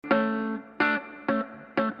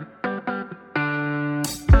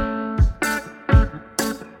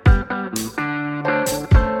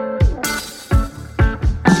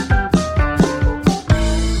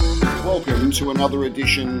to another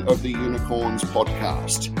edition of the Unicorns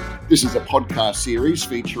podcast. This is a podcast series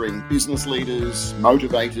featuring business leaders,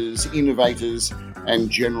 motivators, innovators, and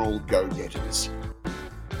general go-getters.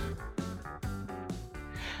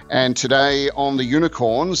 And today on the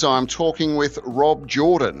Unicorns, I'm talking with Rob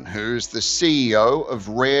Jordan, who's the CEO of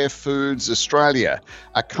Rare Foods Australia,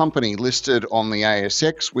 a company listed on the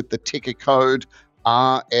ASX with the ticker code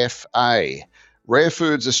RFA. Rare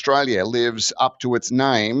Foods Australia lives up to its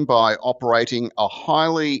name by operating a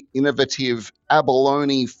highly innovative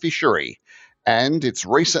abalone fishery, and it's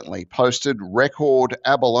recently posted record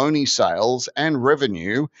abalone sales and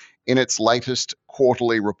revenue in its latest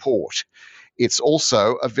quarterly report. It's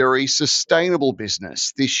also a very sustainable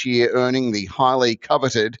business, this year earning the highly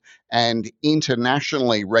coveted and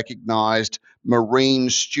internationally recognised Marine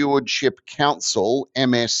Stewardship Council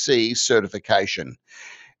MSC certification.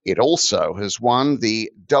 It also has won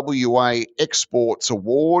the WA Exports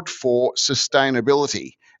Award for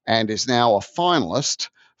Sustainability and is now a finalist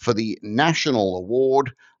for the National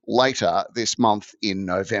Award later this month in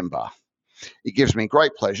November. It gives me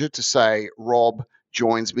great pleasure to say Rob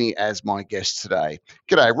joins me as my guest today.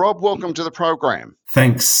 G'day, Rob. Welcome to the program.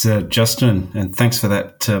 Thanks, Justin, and thanks for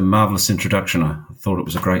that marvellous introduction. I thought it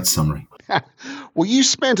was a great summary. Well, you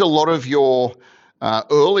spent a lot of your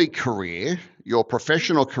early career, your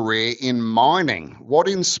professional career in mining. What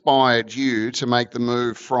inspired you to make the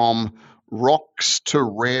move from rocks to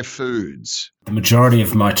Rare Foods? The majority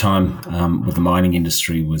of my time with the mining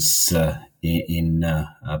industry was in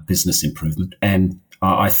business improvement. And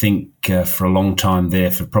I think for a long time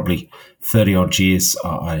there, for probably 30 odd years,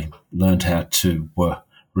 I learned how to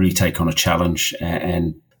really take on a challenge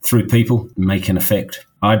and through people make an effect.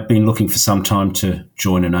 I'd been looking for some time to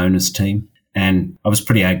join an owner's team, and I was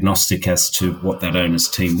pretty agnostic as to what that owner's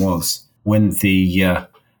team was. When the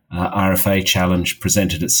RFA challenge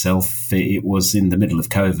presented itself, it was in the middle of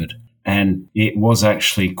COVID. And it was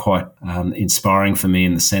actually quite inspiring for me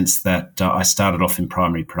in the sense that I started off in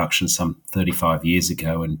primary production some 35 years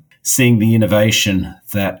ago, and seeing the innovation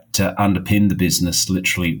that underpinned the business,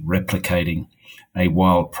 literally replicating a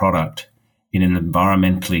wild product in an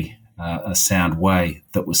environmentally a sound way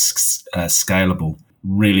that was scalable,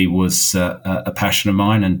 really was a passion of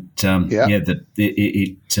mine. And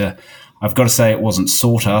I've got to say it wasn't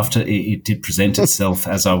sought after. It did present itself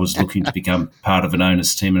as I was looking to become part of an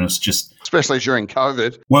owner's team, and it was just... Especially during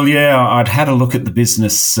COVID. Well, yeah, I'd had a look at the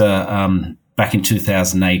business back in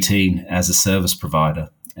 2018 as a service provider,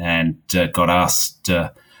 and got asked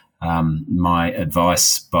my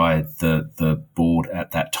advice by the board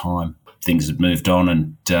at that time. Things had moved on,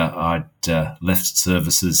 and I'd left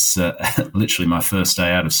services. Literally my first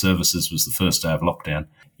day out of services was the first day of lockdown.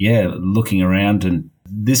 Yeah, looking around, and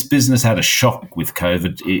this business had a shock with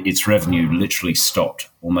COVID. Its revenue literally stopped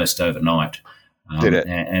almost overnight. Did it?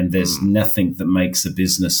 And there's nothing that makes a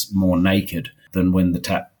business more naked than when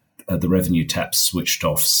the revenue taps switched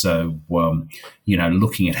off. So,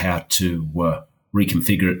 looking at how to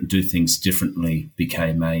reconfigure it and do things differently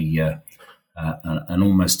became an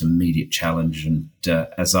almost immediate challenge. And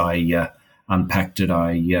as I unpacked it,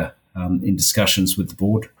 in discussions with the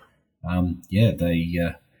board,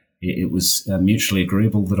 it was mutually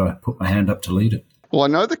agreeable that I put my hand up to lead it. Well, I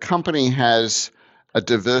know the company has a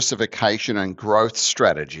diversification and growth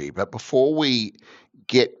strategy, but before we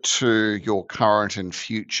get to your current and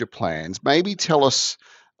future plans, maybe tell us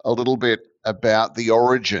a little bit about the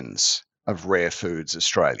origins of Rare Foods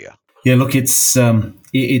Australia. Yeah, look, it's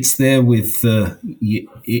there with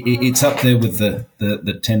it's up there with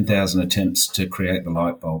the 10,000 attempts to create the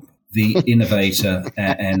light bulb. The innovator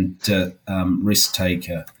and risk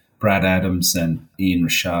taker, Brad Adams and Ian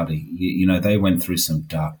Ricciardi, they went through some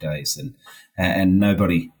dark days, and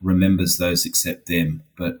nobody remembers those except them.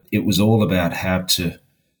 But it was all about how to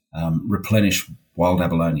replenish wild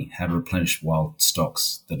abalone, how to replenish wild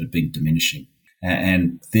stocks that had been diminishing.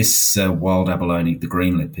 And this wild abalone, the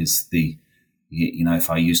greenlip, is if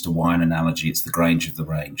I used a wine analogy, it's the Grange of the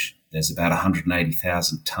range. There's about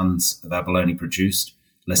 180,000 tonnes of abalone produced.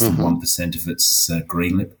 Less than 1% of it's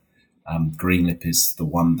greenlip. Greenlip is the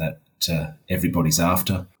one that everybody's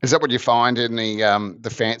after. Is that what you find in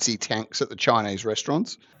the fancy tanks at the Chinese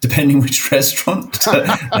restaurants? Depending which restaurant.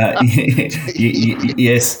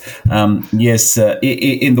 Yes.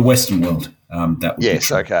 In the Western world. That would be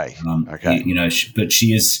true. Okay. But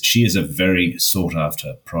she is a very sought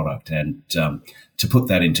after product, and to put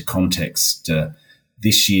that into context,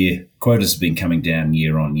 this year quotas have been coming down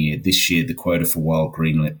year on year. This year, the quota for wild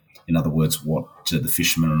greenlip, in other words, what the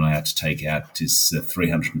fishermen are allowed to take out, is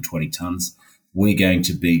 320 tonnes. We're going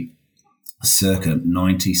to be circa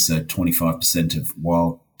 90, so 25% of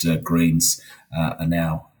wild greens are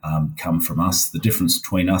now come from us. The difference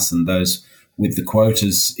between us and those with the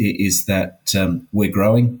quotas is that we're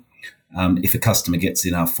growing. If a customer gets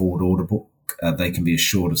in our forward order book, they can be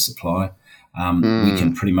assured of supply. We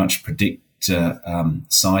can pretty much predict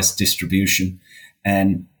size distribution,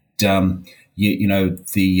 and the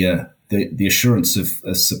assurance of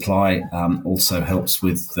supply also helps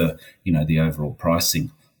with the overall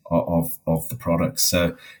pricing of the product.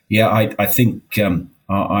 So I think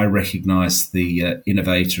I recognise the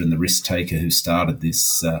innovator and the risk taker who started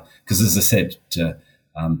this, because as I said,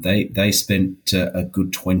 they spent a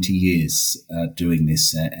good 20 years doing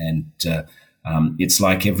this, and it's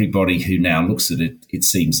like everybody who now looks at it, it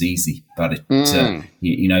seems easy, but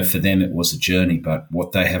for them it was a journey. But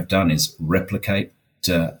what they have done is replicate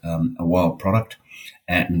a wild product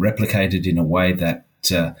and replicate it in a way that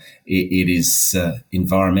it is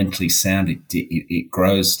environmentally sound. It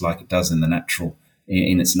grows like it does in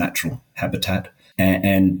its natural habitat,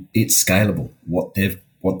 and it's scalable. What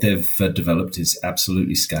they've developed is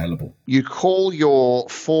absolutely scalable. You call your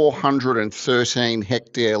 413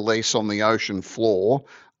 hectare lease on the ocean floor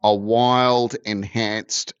a wild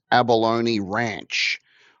enhanced abalone ranch.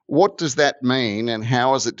 What does that mean, and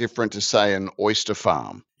how is it different to, say, an oyster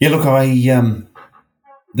farm? Yeah, look,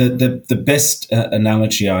 the best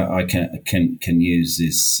analogy I can use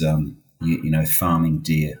is farming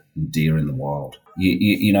deer in the wild.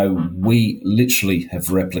 We literally have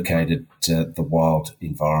replicated the wild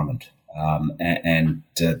environment, and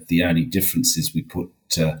the only difference is we put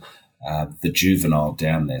the juvenile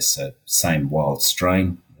down there. So same wild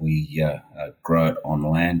strain, we grow it on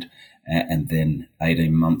land, and then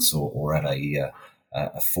 18 months or at a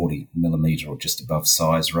 40 millimetre or just above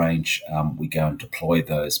size range, we go and deploy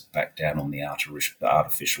those back down on the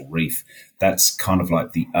artificial reef. That's kind of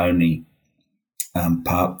like the only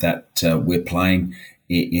part that we're playing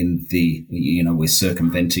in we're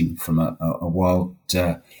circumventing from a wild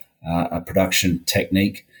a production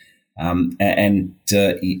technique.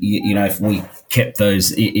 If we kept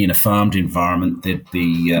those in a farmed environment, they'd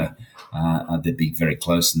be very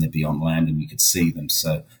close and they'd be on land and you could see them.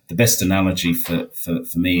 So the best analogy for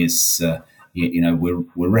me is, we're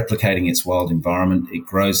replicating its wild environment. It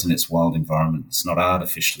grows in its wild environment. It's not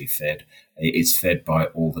artificially fed. It's fed by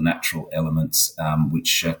all the natural elements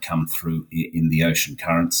which come through in the ocean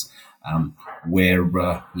currents. Where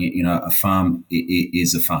a farm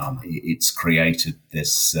is a farm. It's created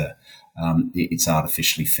this. It's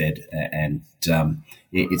artificially fed, and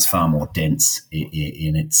it's far more dense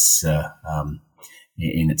in its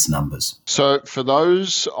numbers. So, for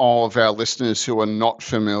those of our listeners who are not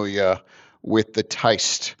familiar with the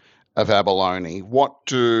taste of abalone, what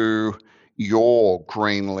do your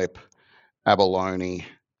greenlip abalone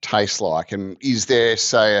taste like? And is there,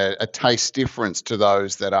 say, a taste difference to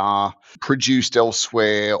those that are produced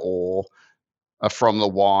elsewhere or are from the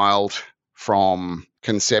wild from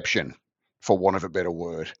conception, for want of a better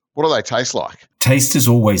word? What do they taste like? Taste is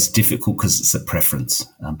always difficult because it's a preference,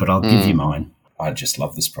 but I'll give you mine. I just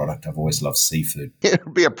love this product. I've always loved seafood. It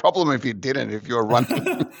would be a problem if you didn't, if you were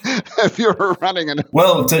running. If you were running an.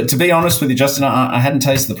 Well, to be honest with you, Justin, I hadn't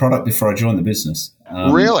tasted the product before I joined the business.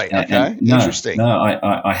 Really? Okay. Interesting. No,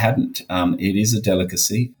 I hadn't. It is a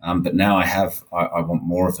delicacy, but now I have. I want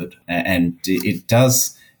more of it, and it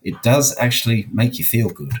does actually make you feel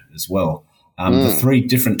good as well. The three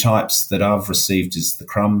different types that I've received is the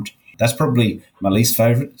crumbed. That's probably my least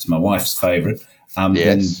favourite. It's my wife's favourite.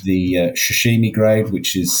 Then the sashimi grade,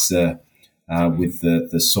 which is with the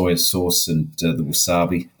soya sauce and the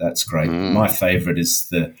wasabi. That's great. My favourite is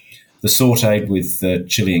the sautéed with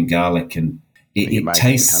chili and garlic, and it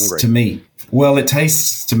tastes to me. Well, it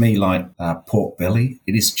tastes to me like pork belly.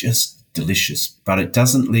 It is just delicious, but it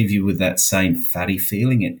doesn't leave you with that same fatty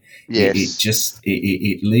feeling.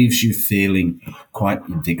 It leaves you feeling quite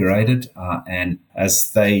invigorated. And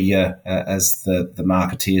as the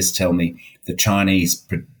marketeers tell me, the Chinese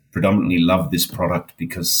predominantly love this product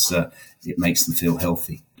because it makes them feel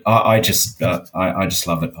healthy. I just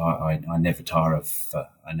love it. I never tire of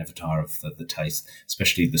the taste,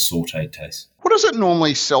 especially the sautéed taste. What does it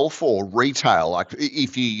normally sell for retail? Like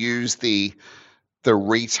if you use the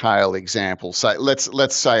retail example, say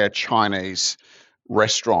let's say a Chinese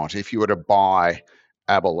restaurant, if you were to buy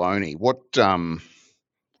abalone, what does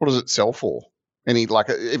it sell for? Any, like,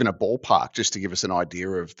 even a ballpark, just to give us an idea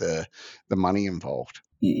of the money involved?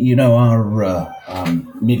 Our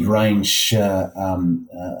mid-range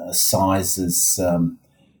sizes,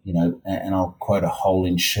 and I'll quote a hole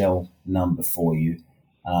in shell number for you,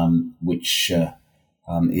 which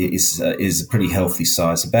is a pretty healthy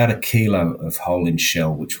size, about a kilo of hole in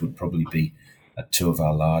shell, which would probably be two of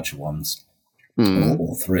our larger ones,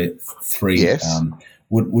 or three, Yes.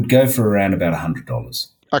 would go for around about $100.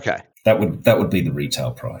 Okay. That would be the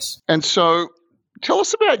retail price. And so tell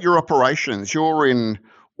us about your operations. You're in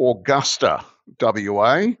Augusta,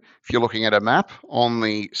 WA, if you're looking at a map, on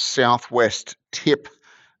the southwest tip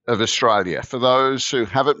of Australia. For those who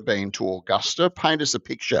haven't been to Augusta, paint us a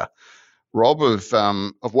picture, Rob,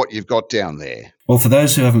 of what you've got down there. Well, for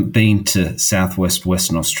those who haven't been to southwest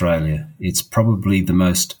Western Australia, it's probably the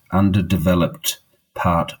most underdeveloped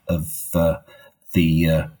part of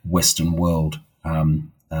the Western world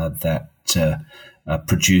that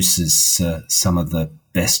produces some of the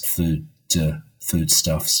best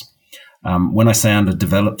foodstuffs. When I say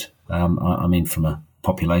underdeveloped, I mean from a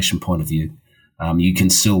population point of view. You can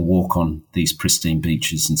still walk on these pristine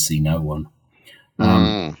beaches and see no one.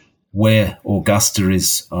 Where Augusta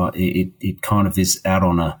is, it kind of is out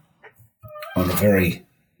on a very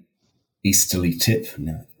westerly tip,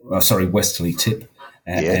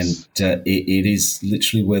 Yes. and it is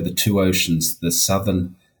literally where the two oceans, the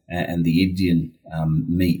Southern and the Indian,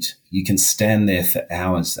 meet. You can stand there for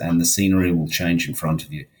hours, and the scenery will change in front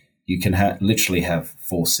of you. You can literally have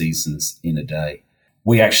 4 seasons in a day.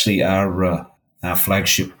 We actually our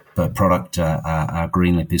flagship product, our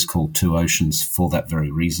greenlip, is called Two Oceans for that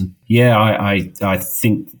very reason. Yeah, I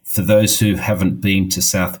think for those who haven't been to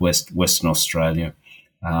southwest Western Australia,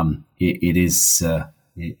 it is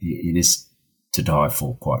to die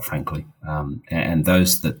for, quite frankly. And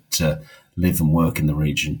those that live and work in the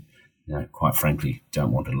region, quite frankly,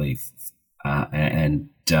 don't want to leave.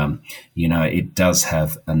 It does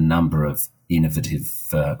have a number of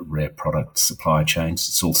innovative rare product supply chains.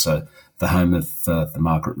 It's also the home of the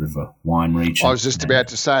Margaret River wine region. I was just about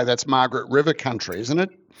to say that's Margaret River country, isn't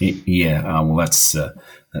it? Yeah, well, that's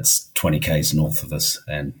 20 k's north of us,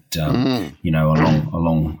 and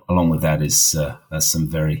along with that is some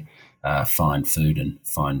very fine food and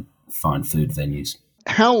fine food venues.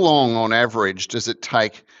 How long, on average, does it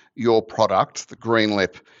take your product, the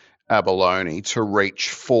greenlip abalone, to reach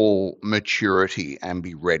full maturity and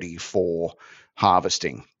be ready for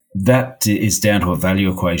harvesting? That is down to a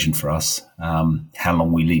value equation for us. How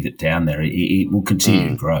long we leave it down there, it will continue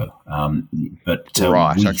to grow.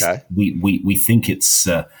 We think its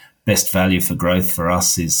best value for growth for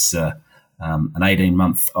us is an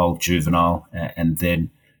 18-month-old juvenile, and then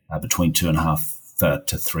between 2.5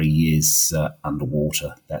 to 3 years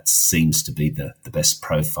underwater. That seems to be the best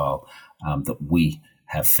profile that we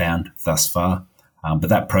have found thus far. But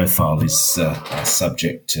that profile is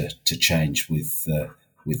subject to change with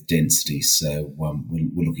density. So we're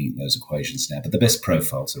looking at those equations now. But the best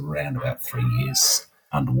profiles are around about 3 years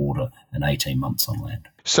underwater and 18 months on land.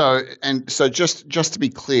 So just to be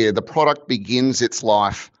clear, the product begins its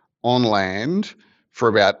life on land for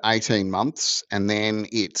about 18 months, and then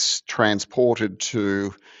it's transported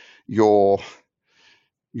to your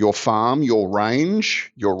farm, your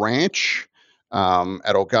range, your ranch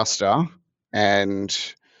at Augusta,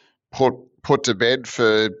 and put to bed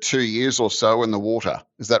for 2 years or so in the water.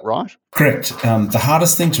 Is that right? Correct. The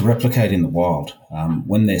hardest thing to replicate in the wild,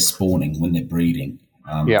 when they're spawning, when they're breeding,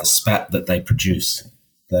 the spat that they produce,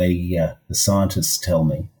 the scientists tell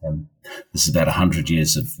me, and this is about 100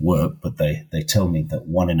 years of work, but they tell me that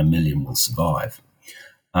 1 in a million will survive.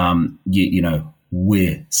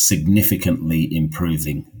 We're significantly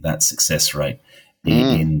improving that success rate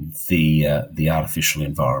in the artificial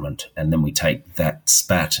environment, and then we take that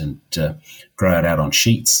spat and grow it out on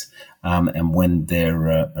sheets. And when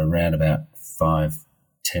they're around about 5-10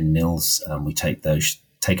 mils, we take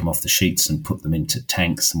them off the sheets and put them into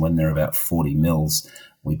tanks. And when they're about 40 mils,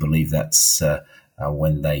 we believe that's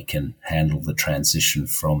when they can handle the transition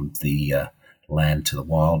from the land to the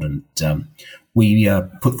wild. And we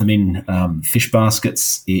put them in fish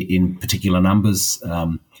baskets in particular numbers,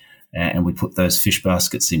 and we put those fish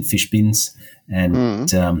baskets in fish bins.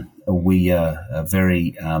 And we are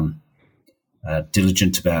very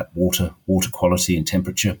diligent about water quality and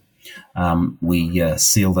temperature. We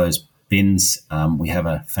seal those bins. We have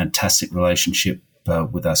a fantastic relationship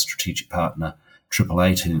with our strategic partner,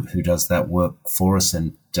 888, who does that work for us,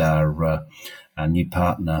 and our new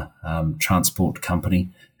partner, Transport Company,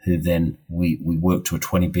 who then we work to a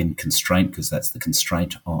 20-bin constraint, because that's the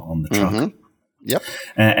constraint on the truck. Mm-hmm. Yep.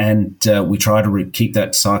 And we try to keep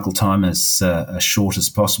that cycle time as short as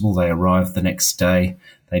possible. They arrive the next day.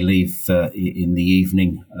 They leave in the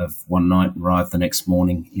evening of one night, arrive the next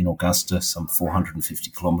morning in Augusta, some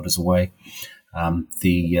 450 kilometres away.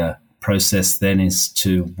 The process then is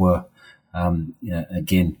to,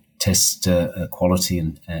 again, test quality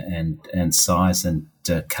and size, and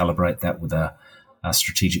calibrate that with our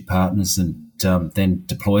strategic partners and then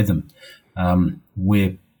deploy them.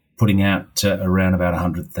 We're putting out around about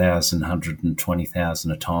 100,000,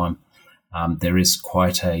 120,000 a time. There is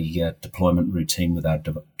quite a deployment routine with our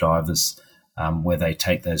divers where they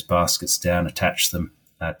take those baskets down, attach them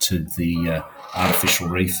to the artificial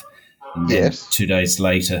reef, and then 2 days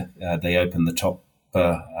later they open the top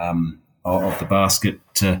of the basket.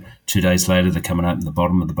 2 days later they're coming open the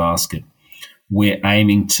bottom of the basket. We're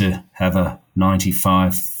aiming to have a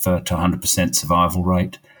 95 to 100% survival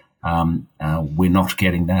rate. We're not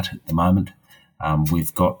getting that at the moment.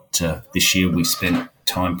 We've got this year we spent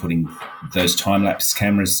time putting those time-lapse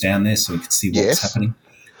cameras down there so we could see what's happening.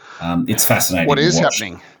 It's fascinating. What is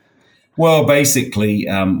happening? Well, basically,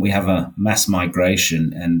 we have a mass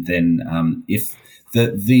migration, and then if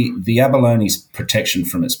the abalone's protection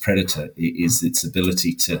from its predator is its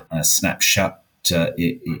ability to snap shut.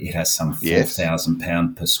 It has some 4,000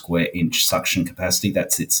 pound per square inch suction capacity.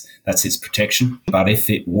 That's its protection. But if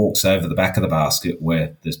it walks over the back of the basket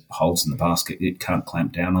where there's holes in the basket, it can't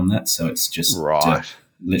clamp down on that. So it's just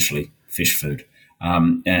literally fish food.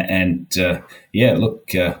 We're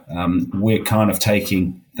kind of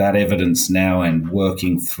taking that evidence now and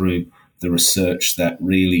working through the research that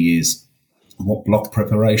really is what block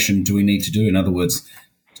preparation do we need to do? In other words,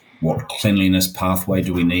 what cleanliness pathway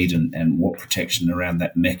do we need and what protection around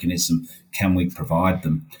that mechanism can we provide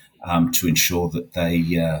them to ensure that they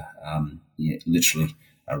literally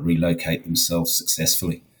relocate themselves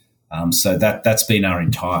successfully. So that's been our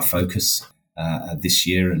entire focus this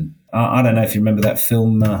year. And I don't know if you remember that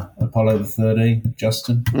film, Apollo 13,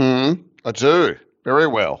 Justin? I do. Very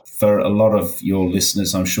well. For a lot of your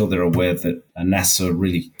listeners, I'm sure they're aware that NASA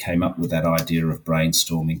really came up with that idea of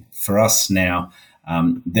brainstorming. For us now,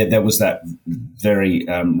 there was that very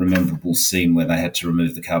memorable scene where they had to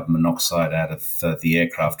remove the carbon monoxide out of the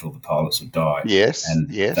aircraft or the pilots would die.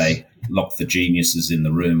 They locked the geniuses in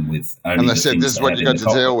the room with only and they said, this is what you got to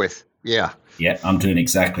deal with. Yeah, I'm doing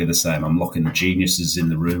exactly the same. I'm locking the geniuses in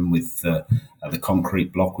the room with the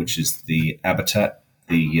concrete block, which is the habitat,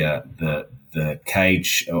 the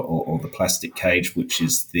cage or the plastic cage, which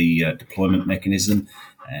is the deployment mechanism.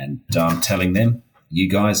 And I'm telling them, you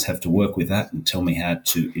guys have to work with that and tell me how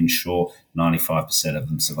to ensure 95% of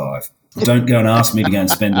them survive. Don't go and ask me to go and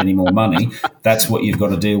spend any more money. That's what you've got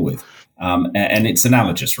to deal with. And it's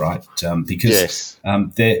analogous, right? Because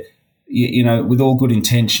they're, with all good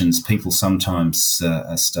intentions, people sometimes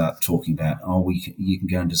start talking about, you can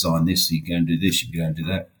go and design this, you can go and do this, you can go and do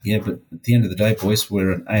that. Yeah, but at the end of the day, boys,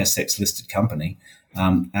 we're an ASX listed company.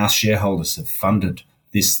 Our shareholders have funded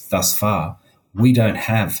this thus far. We don't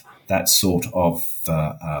have that sort of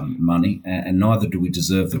money, and neither do we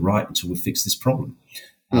deserve the right until we fix this problem.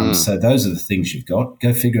 So those are the things you've got.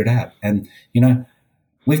 Go figure it out. And,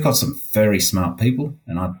 we've got some very smart people,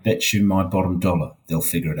 and I bet you my bottom dollar they'll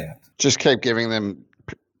figure it out. Just keep giving them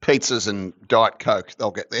pizzas and Diet Coke.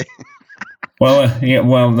 They'll get there.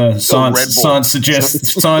 The science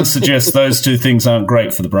suggests those two things aren't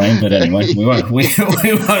great for the brain. But anyway, we won't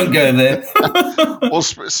go there. Well,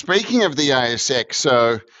 speaking of the ASX,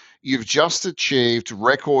 so you've just achieved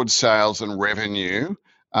record sales and revenue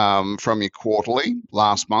from your quarterly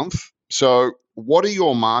last month. So what are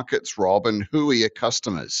your markets, Rob, and who are your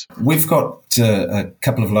customers? We've got a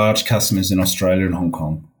couple of large customers in Australia and Hong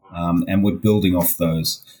Kong, and we're building off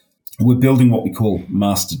those. We're building what we call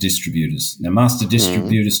master distributors. Now, master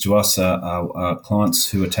distributors to us are clients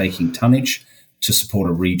who are taking tonnage to support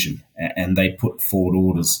a region, and they put forward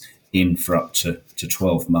orders in for up to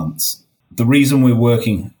 12 months. The reason we're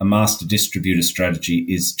working a master distributor strategy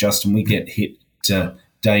is, Justin, we get hit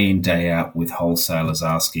day in, day out with wholesalers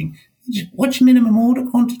asking, what's your minimum order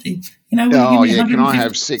quantity? Can I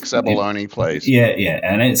have 6 abalone, please? Yeah,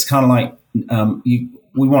 and it's kind of like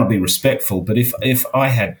we want to be respectful, but if I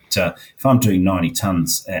had if I'm doing 90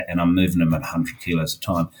 tons and I'm moving them at 100 kilos a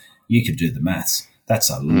time, you could do the maths. That's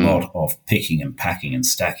a lot of picking and packing and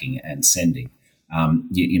stacking and sending.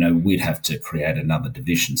 We'd have to create another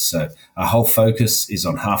division. So our whole focus is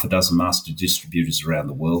on half a dozen master distributors around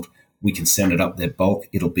the world. We can send it up their bulk.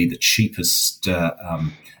 It'll be the cheapest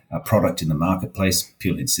product in the marketplace,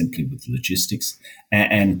 purely and simply with logistics.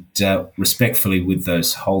 And respectfully, with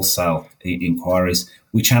those wholesale inquiries,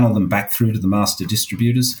 we channel them back through to the master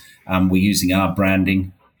distributors. We're using our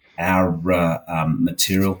branding, our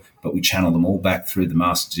material, but we channel them all back through the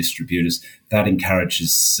master distributors. That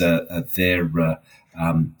encourages their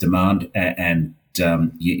demand, and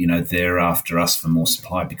they're after us for more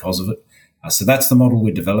supply because of it. So that's the model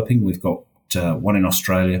we're developing. We've got one in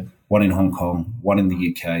Australia, one in Hong Kong, one in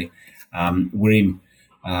the UK. We're in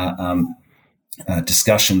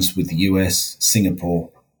discussions with the US, Singapore,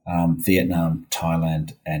 Vietnam,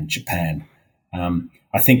 Thailand, and Japan.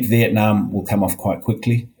 I think Vietnam will come off quite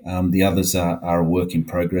quickly. The others are a work in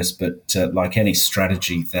progress, but like any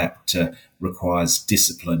strategy that requires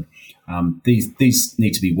discipline, these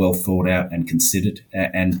need to be well thought out and considered,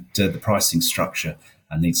 and the pricing structure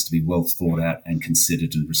needs to be well thought out and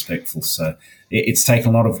considered and respectful. So it's taken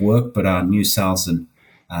a lot of work, but our new sales and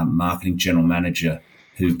marketing general manager,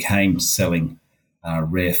 who came selling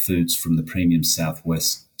rare foods from the premium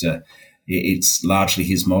Southwest, it's largely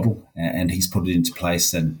his model, and he's put it into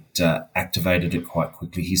place and activated it quite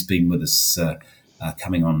quickly. He's been with us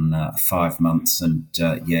coming on 5 months, and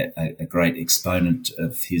a great exponent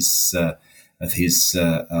of his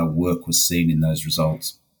work was seen in those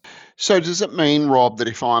results. So does it mean, Rob, that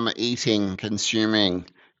if I'm consuming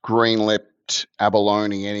green-lipped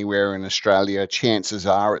abalone anywhere in Australia, chances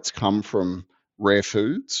are it's come from Rare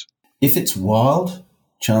Foods? If it's wild,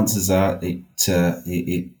 chances are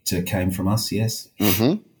it came from us, yes.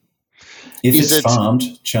 Mm-hmm. If it's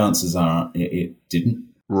farmed, chances are it didn't.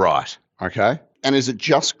 Right, okay. And is it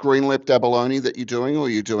just green-lipped abalone that you're doing, or are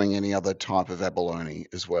you doing any other type of abalone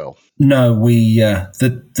as well? No, we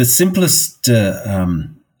the simplest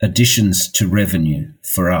additions to revenue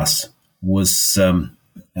for us was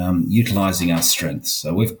utilising our strengths.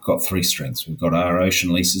 So we've got 3 strengths. We've got our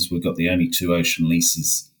ocean leases. We've got the only 2 ocean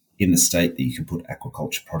leases in the state that you can put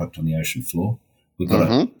aquaculture product on the ocean floor. We've got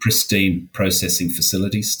a pristine processing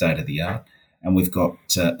facility, state of the art, and we've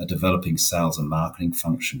got a developing sales and marketing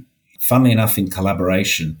function. Funnily enough, in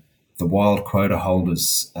collaboration, the wild quota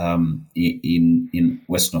holders in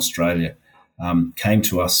Western Australia came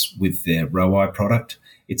to us with their Roweye product.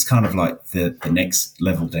 It's kind of like the next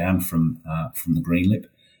level down from the greenlip.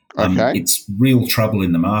 Okay. It's real trouble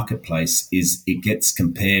in the marketplace is it gets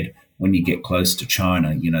compared when you get close to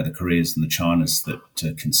China, the Koreas and the Chinas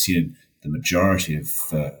that consume the majority of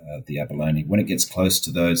the abalone. When it gets close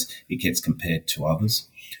to those, it gets compared to others.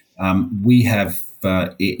 We have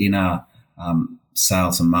in our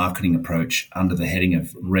sales and marketing approach, under the heading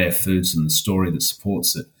of Rare Foods and the story that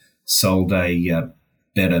supports it, sold a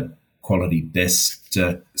better quality, best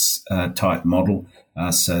type model.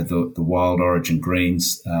 So the wild origin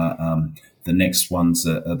greens, the next ones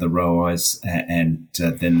are the Roweyes, and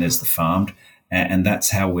then there's the farmed. And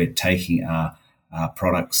that's how we're taking our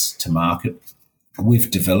products to market.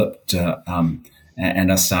 We've developed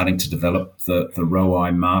and are starting to develop the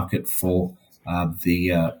Roweye market for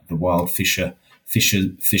the wild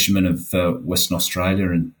fishermen of Western Australia.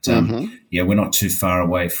 And we're not too far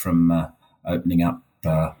away from opening up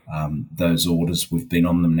those orders. We've been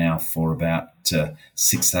on them now for about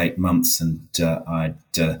 6 to 8 months, and I'd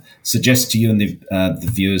suggest to you and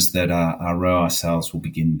the viewers that our Roweye sales will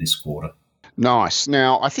begin this quarter. Nice.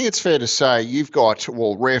 Now, I think it's fair to say you've got,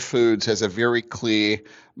 Rare Foods has a very clear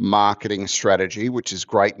marketing strategy, which is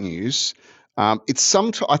great news. I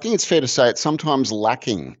think it's fair to say it's sometimes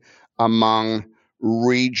lacking among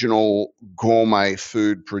regional gourmet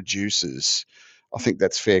food producers. I think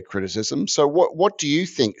that's fair criticism. So what do you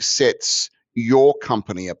think sets your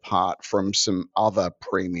company apart from some other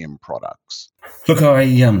premium products? Look,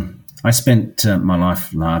 I spent my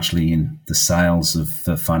life largely in the sales of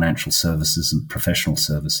financial services and professional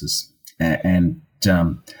services. And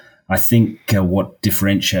I think what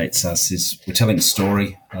differentiates us is we're telling a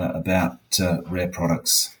story about rare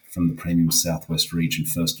products from the premium Southwest region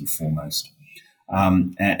first and foremost.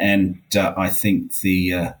 I think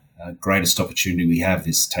the greatest opportunity we have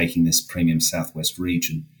is taking this premium Southwest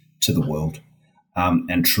region to the world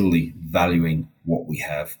and truly valuing what we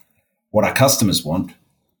have. What our customers want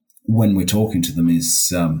when we're talking to them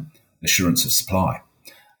is assurance of supply.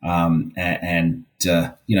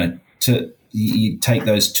 You take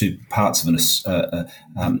those 2 parts of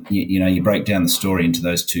you break down the story into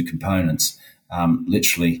those 2 components.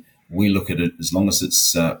 Literally, we look at it as long as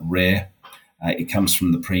it's rare, it comes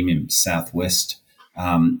from the premium Southwest,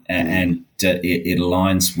 and it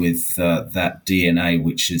aligns with that DNA,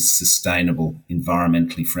 which is sustainable,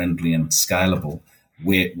 environmentally friendly, and scalable.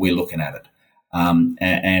 We're looking at it.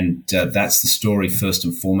 That's the story first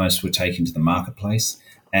and foremost we're taking to the marketplace.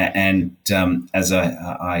 As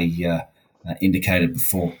I indicated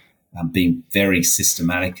before, being very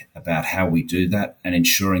systematic about how we do that and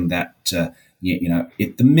ensuring that,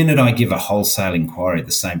 the minute I give a wholesale inquiry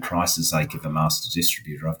the same price as I give a master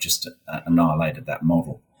distributor, I've just annihilated that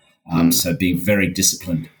model. So being very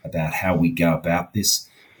disciplined about how we go about this.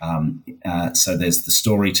 So there's the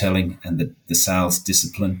storytelling and the sales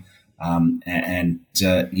discipline. Once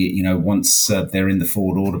they're in the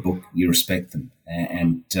forward order book, you respect them.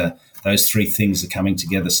 Those 3 things are coming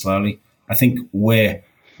together slowly. I think where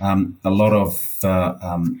a lot of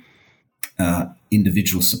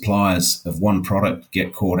individual suppliers of one product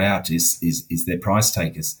get caught out is their price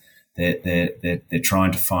takers. They're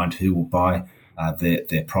trying to find who will buy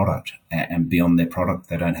their product, and beyond their product,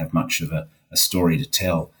 they don't have much of a story to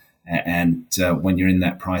tell. And when you're in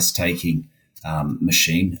that price taking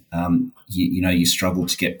machine, you struggle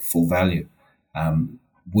to get full value.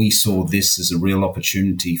 We saw this as a real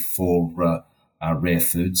opportunity for Rare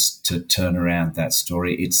Foods to turn around that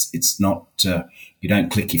story. It's not you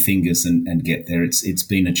don't click your fingers and get there. It's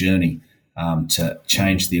been a journey to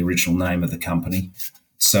change the original name of the company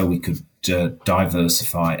so we could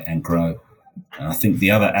diversify and grow. And I think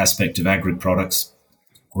the other aspect of agri products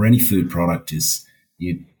or any food product is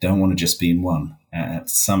you don't want to just be in one. At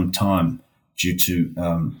some time, due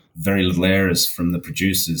to very little errors from the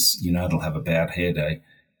producers, it'll have a bad hair day,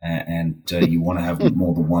 and you want to have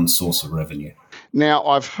more than one source of revenue. Now,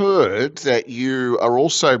 I've heard that you are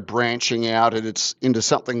also branching out into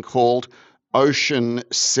something called ocean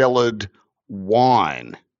cellared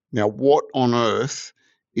wine. Now, what on earth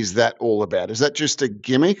is that all about? Is that just a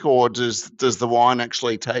gimmick, or does the wine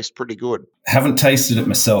actually taste pretty good? Haven't tasted it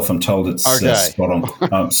myself. I'm told it's spot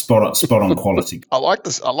on quality. I like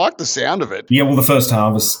this. I like the sound of it. Yeah, well, the first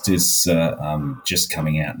harvest is just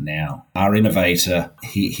coming out now. Our innovator,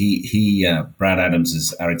 Brad Adams,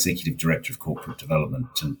 is our executive director of corporate development,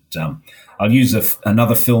 and I'll use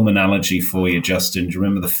another film analogy for you, Justin. Do you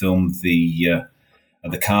remember the film The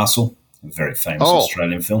Castle? A very famous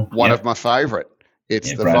Australian film. One of my favourite.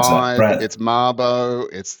 It's the vibe, it's Marbo,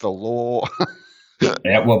 it's the law.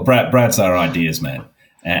 Yeah, well, Brad's our ideas man.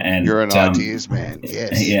 And you're an ideas man,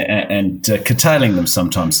 yes. Yeah, and curtailing them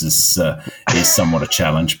sometimes is somewhat a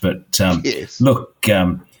challenge. But yes. Look,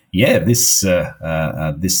 this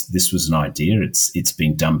was an idea. It's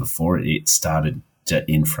been done before. It started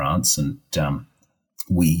in France, and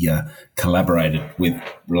we collaborated with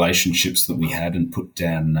relationships that we had and put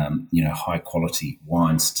down, high quality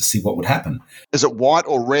wines to see what would happen. Is it white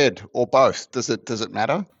or red or both? Does it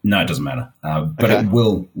matter? No, it doesn't matter. But it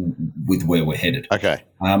will with where we're headed. Okay.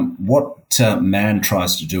 What man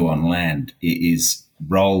tries to do on land is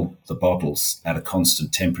roll the bottles at a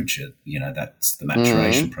constant temperature. That's the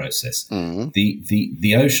maturation process. Mm-hmm.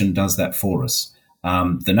 The ocean does that for us.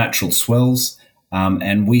 The natural swells.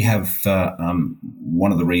 And we have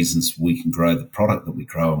one of the reasons we can grow the product that we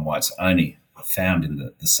grow and why it's only found in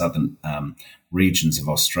the southern regions of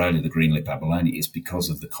Australia, the greenlip abalone, is because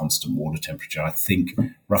of the constant water temperature. I think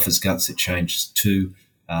rough as guts, it changes to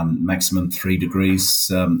maximum 3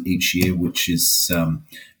 degrees each year, which is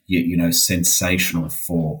sensational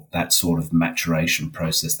for that sort of maturation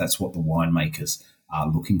process. That's what the winemakers are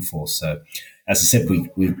looking for. So, as I said,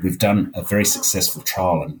 we've done a very successful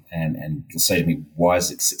trial, and you'll say to me, why is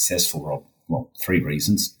it successful, Rob? Well, 3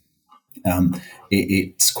 reasons.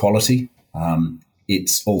 It's quality,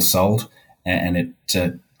 it's all sold, and it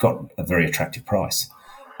got a very attractive price.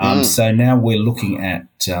 So now we're looking at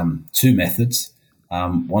 2 methods.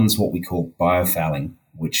 One's what we call biofouling,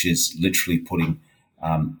 which is literally putting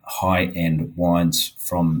high-end wines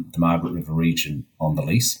from the Margaret River region on the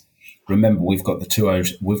lease. Remember, we've got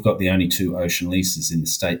the only 2 ocean leases in the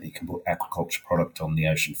state that can put aquaculture product on the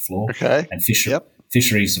ocean floor. Okay. And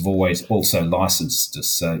fisheries have always also licensed us,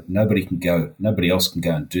 so nobody else can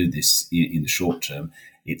go and do this in the short term.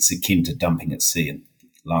 It's akin to dumping at sea, and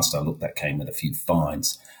last I looked, that came with a few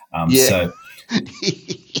fines. So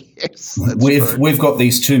yes, we've got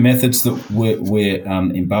these 2 methods that we're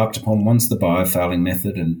embarked upon. One's the biofouling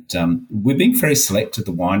method, and we're being very selective,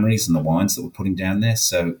 the wineries and the wines that we're putting down there.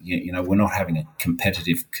 So we're not having a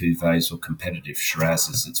competitive cuvées or competitive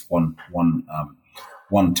Shirazes. It's one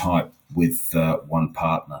type with one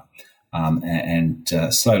partner, and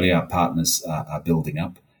slowly our partners are building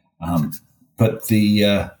up. But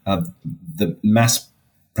the mass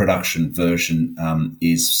production version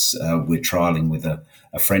is we're trialing with a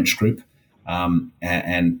French group, and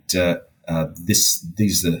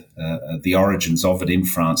these are the origins of it in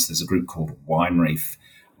France. There's a group called Wine Reef,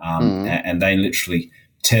 and they literally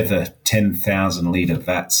tether 10,000 litre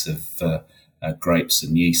vats of grapes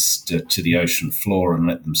and yeast to the ocean floor and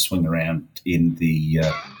let them swing around in the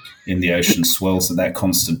ocean swells at that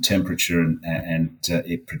constant temperature, and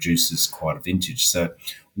it produces quite a vintage. So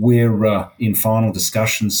we're in final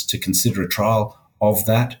discussions to consider a trial of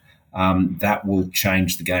that. That will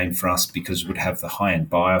change the game for us because we'd have the high-end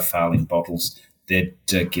biofouling bottles. They'd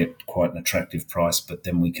get quite an attractive price, but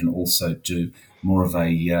then we can also do more of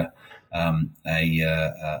a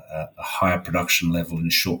higher production level in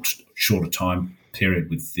a shorter time period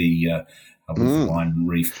with the Wine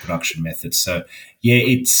Reef production method. So, yeah,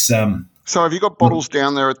 it's So have you got bottles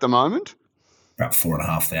down there at the moment? About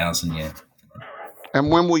 4,500, yeah. And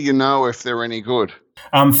when will you know if they're any good?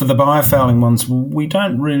 For the biofouling ones, we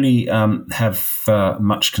don't really have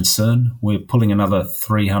much concern. We're pulling another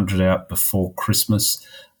 300 out before Christmas.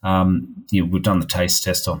 We've done the taste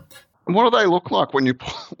test on. And what do they look like when you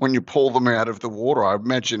pull them out of the water? I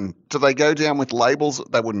imagine, do they go down with labels?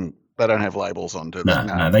 They don't have labels on, do they?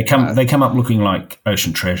 No. They come up looking like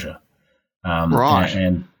ocean treasure. Right.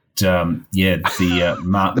 And the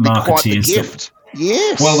marketeers. Quite the gift.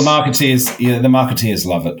 Yes. Well, the marketeers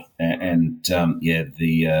love it, and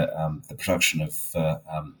the production of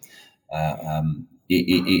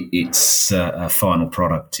its final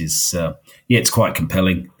product is it's quite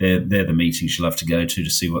compelling. They're the meetings you love to go to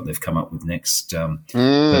see what they've come up with next. I mean,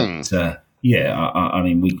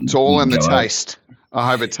 it's all in the taste.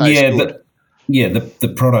 I hope it tastes good.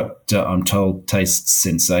 The product I'm told tastes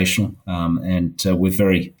sensational, and we're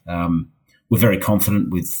very confident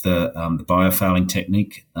with the biofouling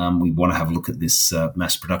technique. We want to have a look at this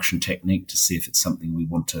mass production technique to see if it's something we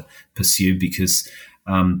want to pursue, because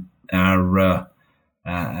our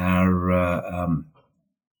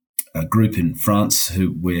group in France,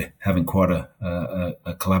 who we're having quite a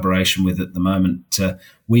collaboration with at the moment,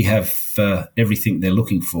 we have everything they're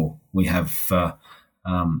looking for. We have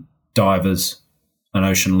divers, an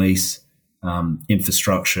ocean lease,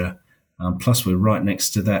 infrastructure. Plus, we're right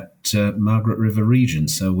next to that Margaret River region,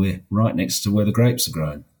 so we're right next to where the grapes are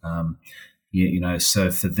grown.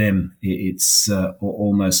 So for them, it's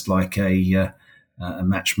almost like a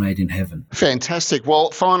match made in heaven. Fantastic.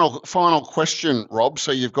 Well, final question, Rob.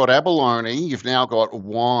 So you've got abalone, you've now got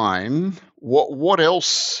wine. What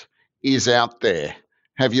else is out there?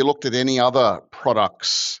 Have you looked at any other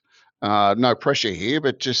products? No pressure here,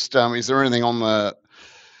 but just is there anything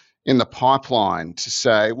in the pipeline to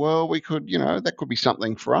say, well, we could, that could be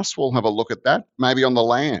something for us. We'll have a look at that, maybe on the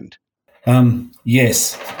land.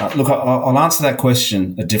 Yes. Look, I'll answer that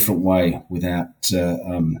question a different way without,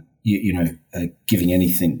 giving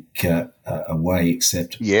anything away,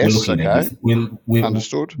 except yes, we're looking at we're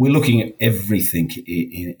understood. We're looking at everything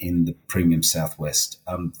in the premium Southwest.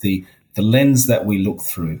 The lens that we look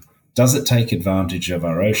through, does it take advantage of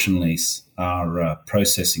our ocean lease, our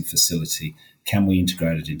processing facility? Can we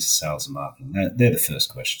integrate it into sales and marketing? They're the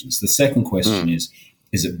first questions. The second question is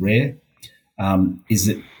it rare? Is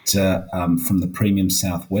it from the premium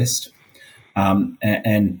Southwest? We're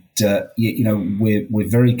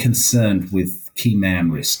very concerned with key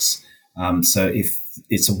man risks. So if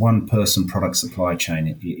it's a one-person product supply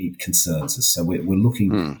chain, it concerns us. So we're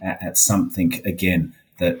looking at something, again,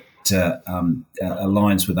 that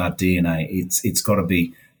aligns with our DNA. It's got to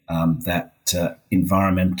be that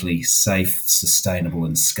environmentally safe, sustainable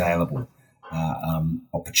and scalable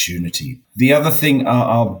opportunity. The other thing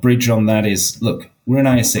I'll bridge on that is, look, we're an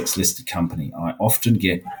ASX listed company. I often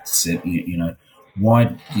get said,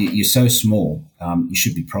 why you're so small, you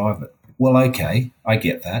should be private. Well, okay, I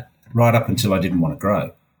get that, right up until I didn't want to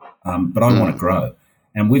grow. But I want to grow.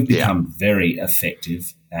 And we've become very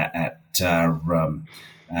effective at our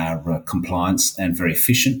compliance and very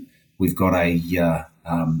efficient. We've got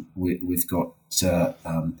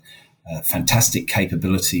fantastic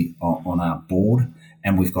capability on our board,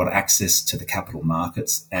 and we've got access to the capital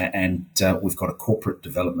markets, and we've got a corporate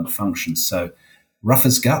development function. So rough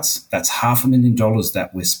as guts, that's $500,000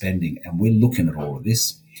 that we're spending, and we're looking at all of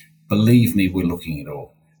this. Believe me, we're looking at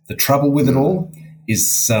all. The trouble with it all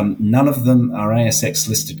is none of them are ASX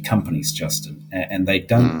listed companies, Justin, and they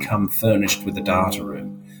don't come furnished with a data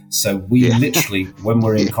room. So we literally, when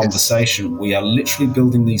we're in conversation, we are literally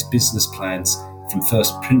building these business plans from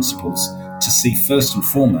first principles to see first and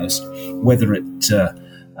foremost whether it's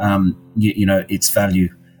value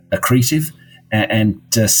accretive, and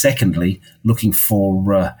secondly, looking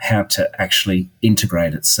for how to actually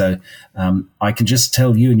integrate it. So I can just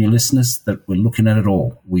tell you and your listeners that we're looking at it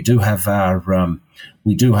all. We do have our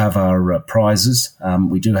prizes.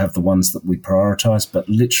 We do have the ones that we prioritise, but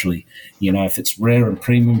literally, if it's rare and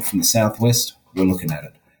premium from the Southwest, we're looking at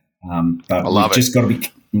it. But we've just got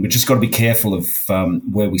to be careful of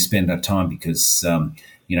where we spend our time, because a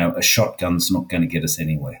shotgun's not going to get us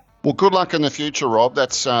anywhere. Well, good luck in the future, Rob.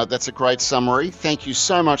 That's a great summary. Thank you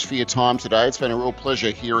so much for your time today. It's been a real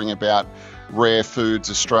pleasure hearing about Rare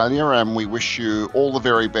Foods Australia, and we wish you all the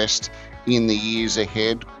very best in the years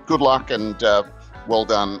ahead. Good luck, and well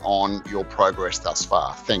done on your progress thus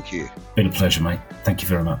far. Thank you. Been a pleasure, mate. Thank you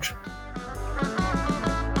very much.